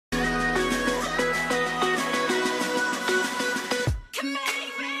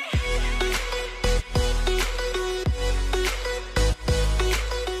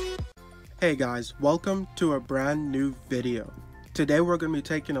Hey guys, welcome to a brand new video. Today we're going to be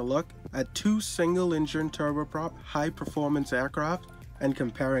taking a look at two single engine turboprop high performance aircraft and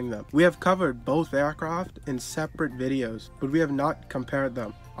comparing them. We have covered both aircraft in separate videos, but we have not compared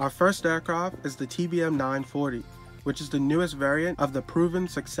them. Our first aircraft is the TBM 940, which is the newest variant of the proven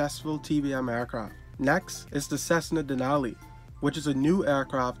successful TBM aircraft. Next is the Cessna Denali, which is a new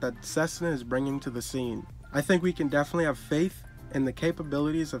aircraft that Cessna is bringing to the scene. I think we can definitely have faith in the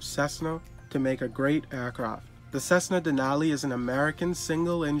capabilities of Cessna to make a great aircraft. The Cessna Denali is an American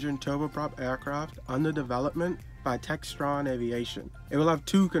single-engine turboprop aircraft under development by Textron Aviation. It will have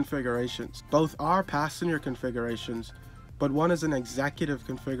two configurations. Both are passenger configurations, but one is an executive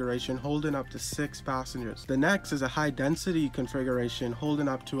configuration holding up to 6 passengers. The next is a high-density configuration holding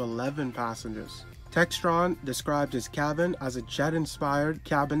up to 11 passengers. Textron described his cabin as a jet-inspired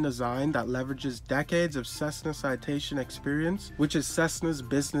cabin design that leverages decades of Cessna citation experience, which is Cessna's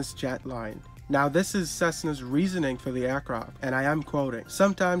business jet line. Now this is Cessna's reasoning for the aircraft, and I am quoting,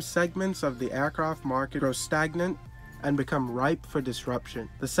 "Sometimes segments of the aircraft market grow stagnant and become ripe for disruption.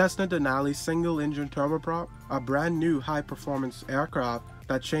 The Cessna Denali single-engine turboprop, a brand new high-performance aircraft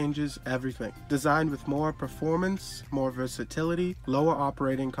that changes everything. Designed with more performance, more versatility, lower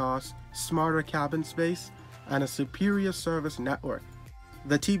operating costs, smarter cabin space, and a superior service network.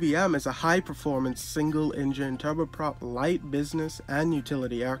 The TBM is a high-performance single-engine turboprop light business and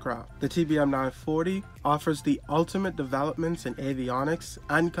utility aircraft. The TBM 940 offers the ultimate developments in avionics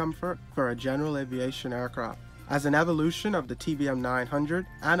and comfort for a general aviation aircraft. As an evolution of the TBM 900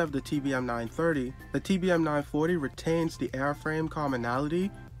 and of the TBM 930, the TBM 940 retains the airframe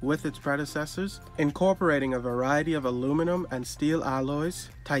commonality with its predecessors, incorporating a variety of aluminum and steel alloys,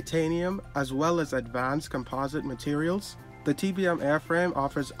 titanium, as well as advanced composite materials. The TBM airframe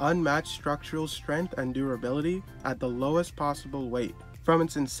offers unmatched structural strength and durability at the lowest possible weight. From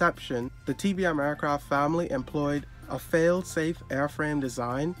its inception, the TBM aircraft family employed a fail-safe airframe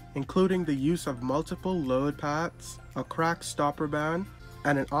design, including the use of multiple load paths, a crack stopper band,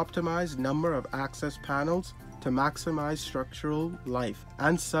 and an optimized number of access panels to maximize structural life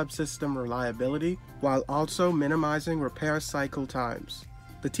and subsystem reliability, while also minimizing repair cycle times.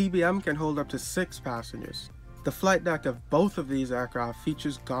 The TBM can hold up to 6 passengers. The flight deck of both of these aircraft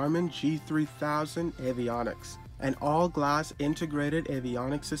features Garmin G3000 avionics, an all-glass integrated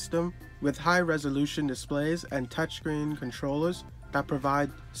avionics system with high-resolution displays and touchscreen controllers that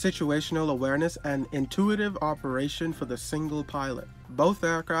provide situational awareness and intuitive operation for the single pilot. Both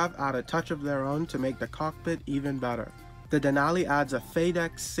aircraft add a touch of their own to make the cockpit even better. The Denali adds a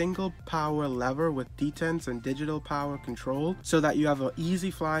FADEC single power lever with detents and digital power control so that you have an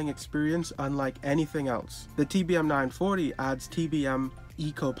easy flying experience unlike anything else. The TBM 940 adds TBM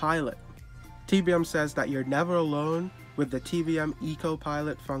Eco-Pilot. TBM says that you're never alone with the TBM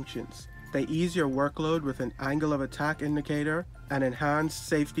Eco-Pilot functions. They ease your workload with an angle of attack indicator, an enhanced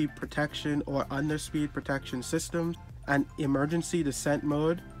safety protection or underspeed protection system, and emergency descent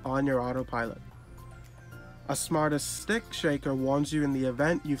mode on your autopilot. A smarter stick shaker warns you in the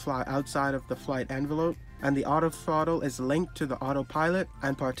event you fly outside of the flight envelope, and the auto throttle is linked to the autopilot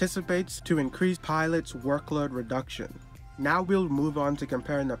and participates to increase pilot's workload reduction. Now we'll move on to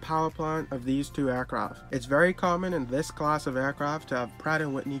comparing the power plant of these two aircraft. It's very common in this class of aircraft to have Pratt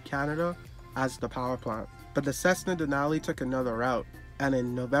 & Whitney Canada as the power plant, but the Cessna Denali took another route, and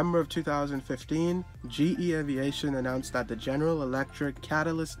in November of 2015, GE Aviation announced that the General Electric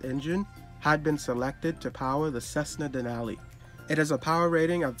Catalyst engine had been selected to power the Cessna Denali. It has a power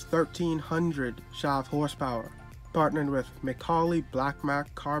rating of 1,300 shaft horsepower, partnered with Macaulay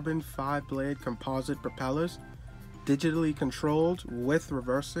Blackmac carbon 5-blade composite propellers, digitally controlled with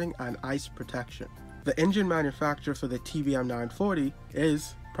reversing and ice protection. The engine manufacturer for the TBM 940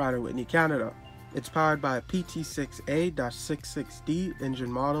 is Pratt & Whitney Canada. It's powered by a PT6A-66D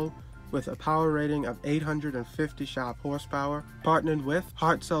engine model with a power rating of 850 shaft horsepower, partnered with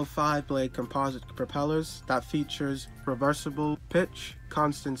Hartzell 5-blade composite propellers that features reversible pitch,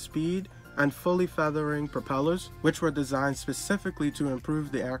 constant speed, and fully feathering propellers, which were designed specifically to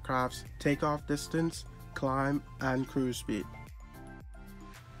improve the aircraft's takeoff distance, climb, and cruise speed.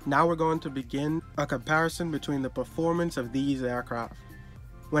 Now we're going to begin a comparison between the performance of these aircraft.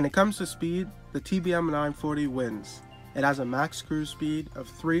 When it comes to speed, the TBM 940 wins. It has a max cruise speed of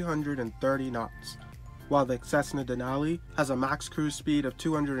 330 knots, while the Cessna Denali has a max cruise speed of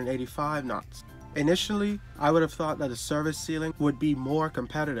 285 knots. Initially, I would have thought that the service ceiling would be more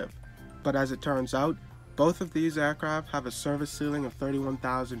competitive, but as it turns out, both of these aircraft have a service ceiling of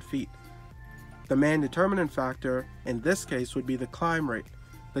 31,000 feet. The main determinant factor in this case would be the climb rate.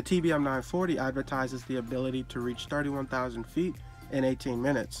 The TBM 940 advertises the ability to reach 31,000 feet in 18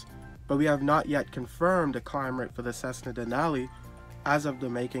 minutes, but we have not yet confirmed a climb rate for the Cessna Denali as of the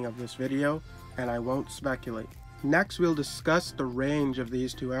making of this video, and I won't speculate. Next, we'll discuss the range of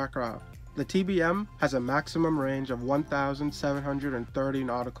these two aircraft. The TBM has a maximum range of 1,730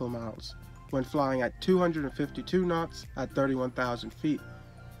 nautical miles when flying at 252 knots at 31,000 feet.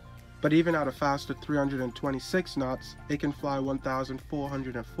 But even at a faster 326 knots, it can fly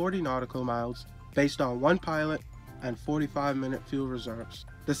 1,440 nautical miles based on one pilot and 45-minute fuel reserves.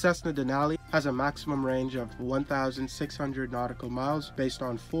 The Cessna Denali has a maximum range of 1,600 nautical miles based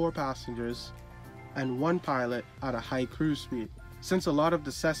on 4 passengers and 1 pilot at a high cruise speed. Since a lot of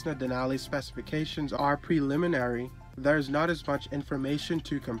the Cessna Denali specifications are preliminary, there is not as much information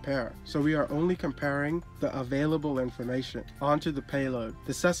to compare, so we are only comparing the available information. Onto the payload.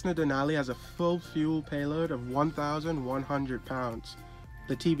 The Cessna Denali has a full fuel payload of 1,100 pounds.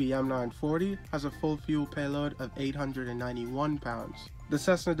 The TBM 940 has a full fuel payload of 891 pounds. The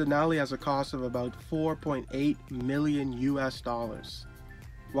Cessna Denali has a cost of about $4.8 million US,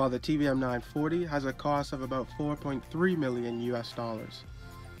 while the TBM 940 has a cost of about $4.3 million US.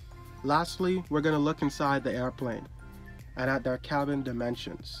 Lastly, we're going to look inside the airplane and at their cabin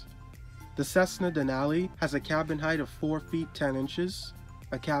dimensions. The Cessna Denali has a cabin height of 4 feet 10 inches,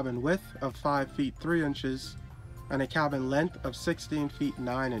 a cabin width of 5 feet 3 inches, and a cabin length of 16 feet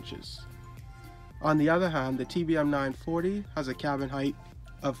 9 inches. On the other hand, the TBM 940 has a cabin height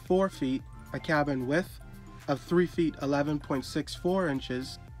of 4 feet, a cabin width of 3 feet 11.64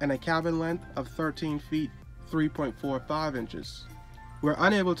 inches, and a cabin length of 13 feet 3.45 inches. We're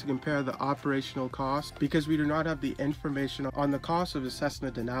unable to compare the operational cost because we do not have the information on the cost of the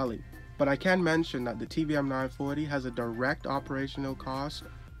Cessna Denali, but I can mention that the TBM 940 has a direct operational cost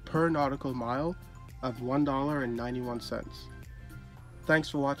per nautical mile of $1.91. Thanks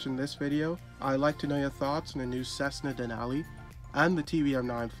for watching this video. I'd like to know your thoughts on the new Cessna Denali and the TBM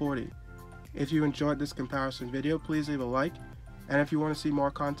 940. If you enjoyed this comparison video, please leave a like, and if you want to see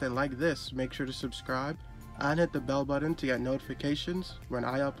more content like this, make sure to subscribe and hit the bell button to get notifications when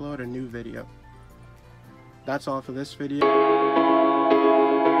I upload a new video. That's all for this video.